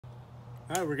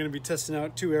All right, we're going to be testing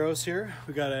out two arrows here.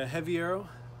 We got a heavy arrow,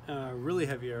 a really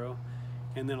heavy arrow,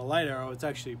 and then a light arrow. It's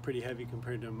actually pretty heavy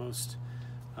compared to most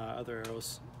other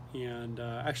arrows. And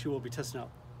actually we'll be testing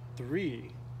out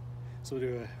three. So we'll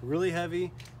do a really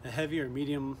heavy, a heavy or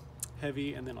medium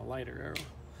heavy, and then a lighter arrow.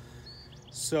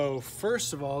 So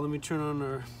first of all, let me turn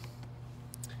on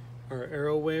our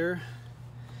arrow weigher,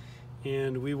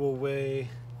 and we will weigh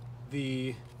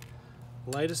the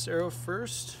lightest arrow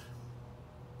first.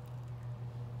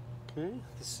 Okay,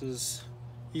 this is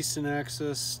Easton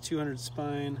Axis 200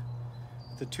 spine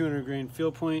with a 200 grain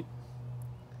field point.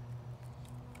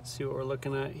 Let's see what we're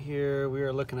looking at here. We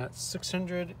are looking at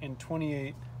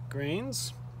 628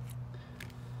 grains.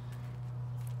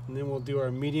 And then we'll do our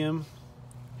medium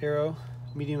arrow,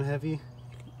 medium heavy,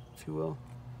 if you will.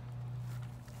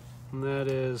 And that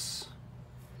is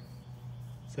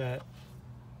at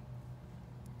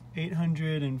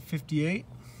 858.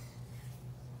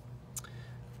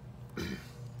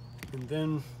 And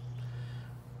then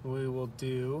we will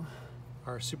do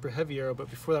our super heavy arrow, but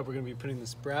before that we're going to be putting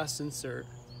this brass insert.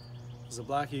 This is a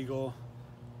Black Eagle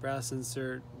brass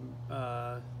insert.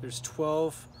 There's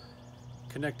 12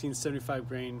 connecting 75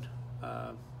 grain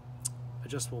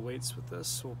adjustable weights with this.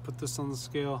 So we'll put this on the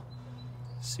scale,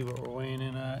 see what we're weighing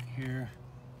in at here.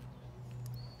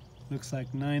 Looks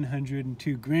like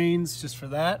 902 grains just for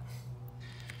that.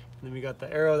 And then we got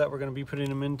the arrow that we're going to be putting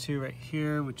them into right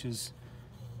here, which is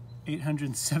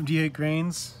 878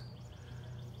 grains.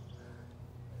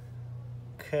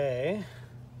 Okay,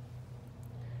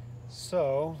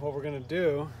 so what we're going to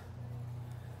do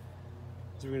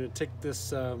is we're going to take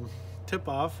this tip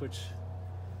off, which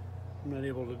I'm not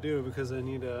able to do because I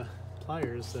need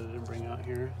pliers that I didn't bring out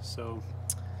here. So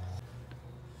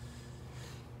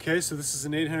okay, so this is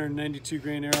an 892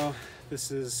 grain arrow.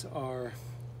 This is our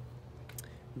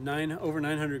over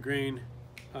 900 grain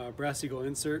Brass Eagle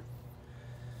insert.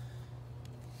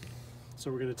 So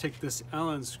we're going to take this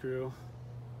Allen screw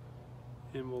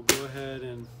and we'll go ahead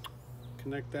and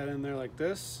connect that in there like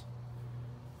this.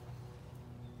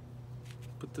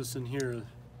 Put this in here.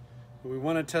 We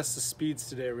want to test the speeds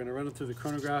today. We're going to run it through the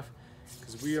chronograph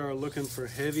because we are looking for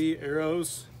heavy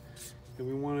arrows and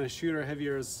we want to shoot our heavy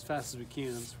arrows as fast as we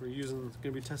can. So we're going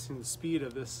to be testing the speed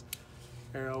of this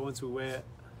arrow once we weigh it.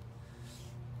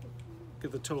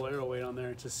 Get the total arrow weight on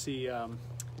there to see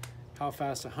how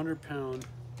fast a 100-pound,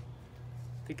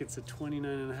 I think it's a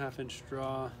 29.5-inch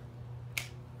draw,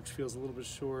 which feels a little bit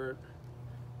short,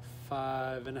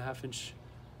 5.5-inch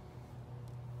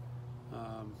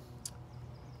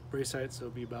brace height, so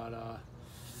it'll be about a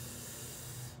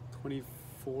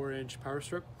 24-inch power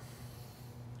stroke.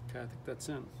 Okay, I think that's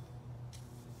in.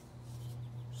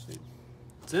 Let's see,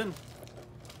 it's in.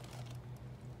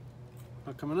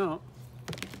 Not coming out.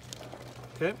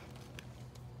 Okay.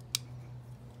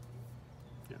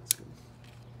 Yeah, that's good.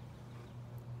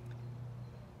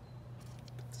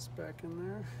 Put this back in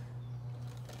there.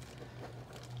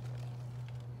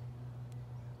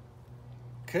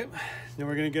 Okay, now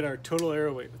we're going to get our total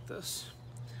arrow weight with this.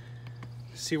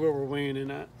 See what we're weighing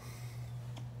in at.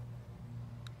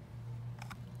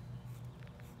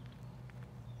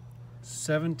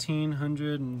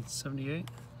 $1,778.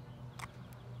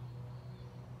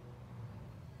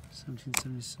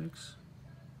 1776.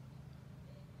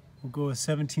 We'll go with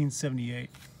 1778.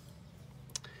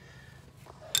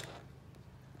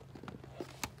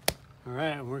 All right,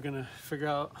 and we're gonna figure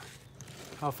out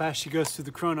how fast she goes through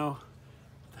the chrono.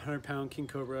 The 100-pound King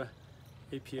Cobra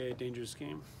APA Dangerous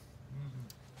Game.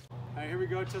 All right, here we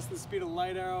go. Testing the speed of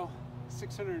light arrow.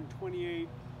 628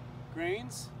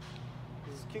 grains.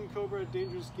 This is King Cobra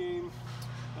Dangerous Game.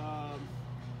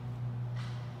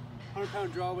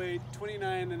 100-pound draw weight,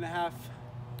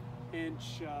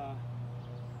 29.5-inch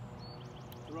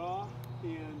draw,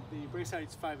 and the brace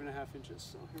height's 5.5 inches.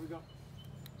 So here we go.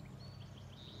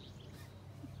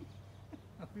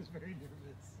 I was very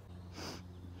nervous.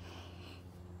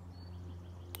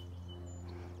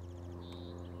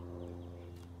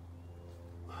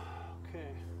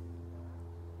 Okay.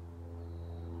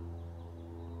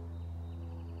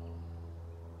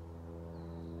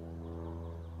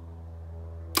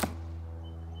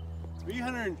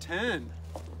 310.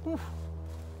 Whew.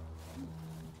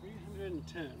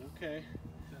 310. Okay. Is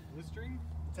that blistering?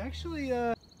 It's actually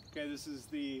okay, this is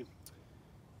the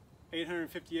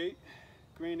 858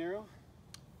 grain arrow.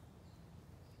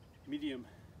 Medium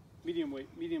weight,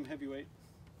 medium heavyweight.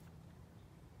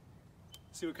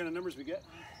 See what kind of numbers we get.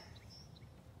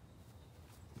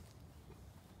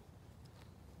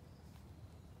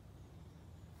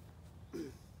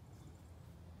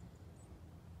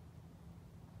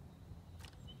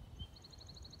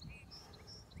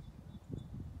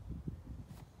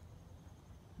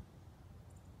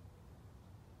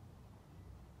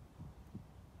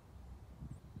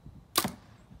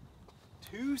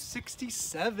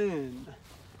 267.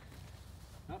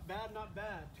 Not bad, not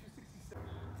bad. 267.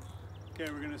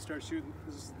 Okay, we're gonna start shooting.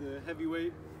 This is the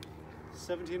heavyweight,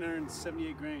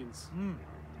 1,778 grains.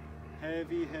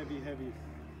 Heavy, heavy, heavy.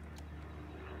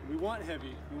 We want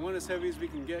heavy. We want as heavy as we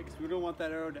can get because we don't want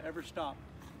that arrow to ever stop.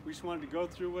 We just want it to go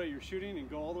through what you're shooting and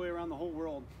go all the way around the whole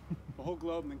world, the whole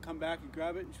globe, and then come back and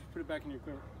grab it and just put it back in your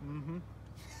quiver.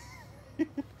 All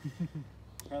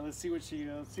right, let's see what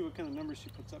what kind of numbers she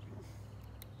puts up here.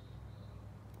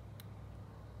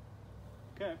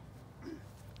 Okay. There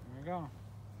we go.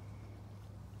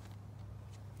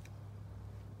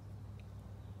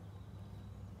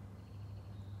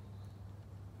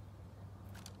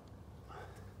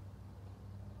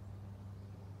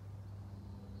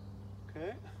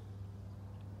 Okay.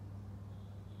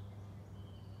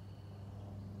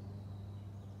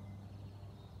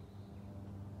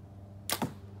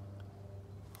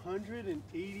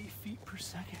 "180 feet per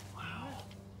second. Wow.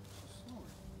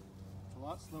 Slower. It's a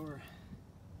lot slower.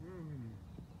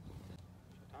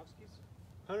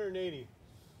 180.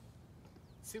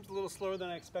 Seems a little slower than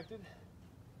I expected.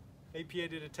 APA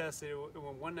did a test. It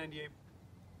went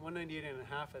 198 and a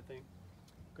half, I think.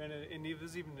 Granted, and this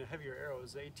is even a heavier arrow. It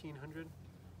was 1800,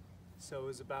 so it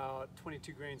was about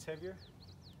 22 grains heavier.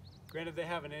 Granted, they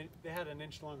had an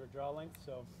inch longer draw length,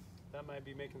 so that might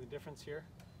be making the difference here.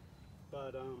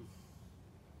 But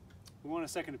we want a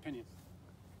second opinion.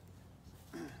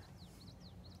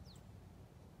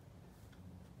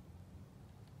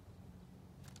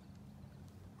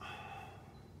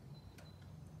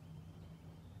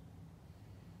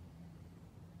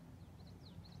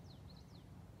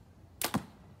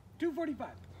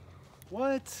 $245.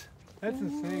 What? That's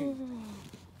insane.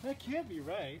 That can't be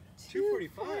right.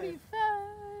 $245.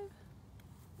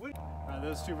 What?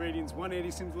 Those two ratings,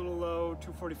 180 seems a little low,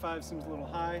 245 seems a little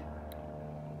high.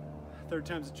 Third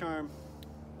time's a charm.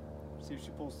 See if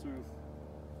she pulls through.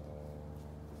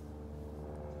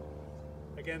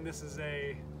 Again, this is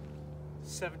a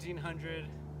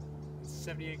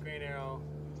 1,778 grain arrow.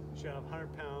 Should have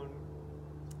 100-pound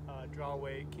draw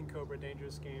weight. King Cobra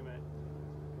Dangerous Game at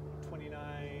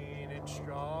 29-inch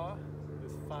draw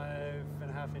with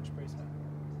 5.5-inch brace height.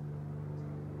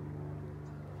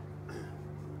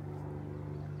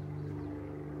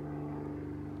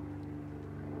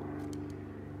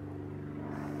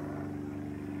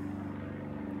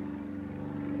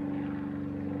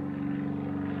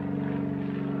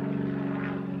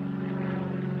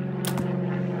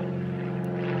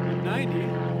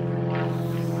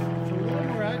 It's a little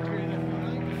more accurate, I feel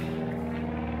like.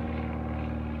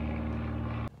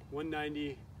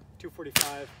 190,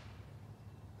 245.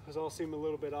 Those all seem a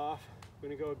little bit off. We're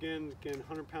gonna go again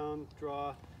 100-pound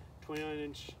draw,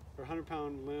 29-inch or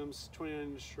 100-pound limbs,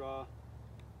 29-inch draw,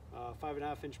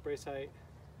 5.5-inch brace height.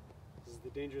 This is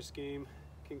the Dangerous Game,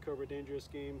 King Cobra Dangerous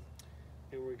Game,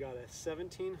 and we got a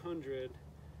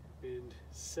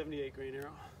 1,778 grain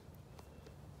arrow.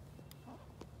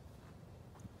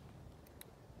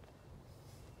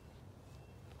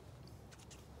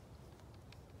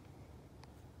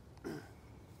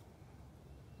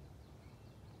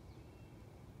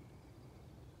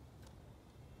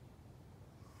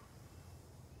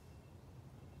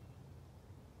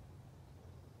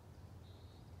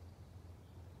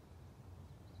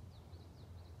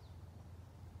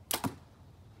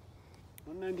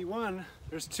 $191.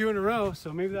 There's two in a row,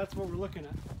 so maybe that's what we're looking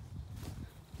at.